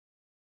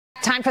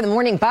Time for the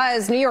morning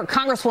buzz. New York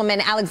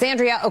Congresswoman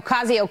Alexandria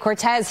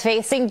Ocasio-Cortez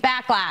facing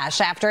backlash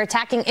after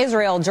attacking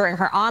Israel during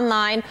her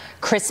online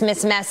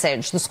Christmas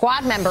message. The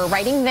Squad member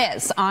writing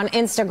this on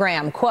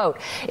Instagram, quote,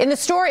 "In the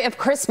story of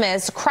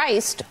Christmas,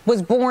 Christ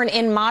was born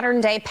in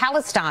modern-day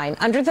Palestine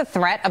under the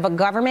threat of a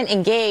government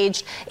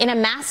engaged in a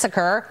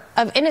massacre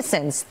of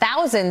innocents.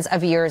 Thousands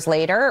of years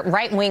later,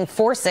 right-wing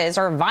forces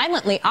are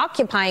violently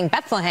occupying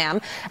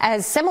Bethlehem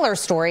as similar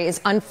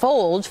stories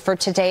unfold for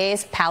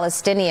today's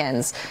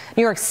Palestinians."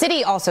 New York City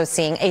also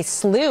seeing a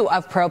slew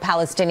of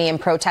pro-Palestinian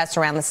protests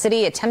around the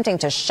city attempting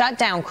to shut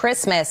down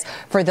Christmas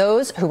for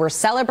those who were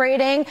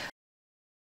celebrating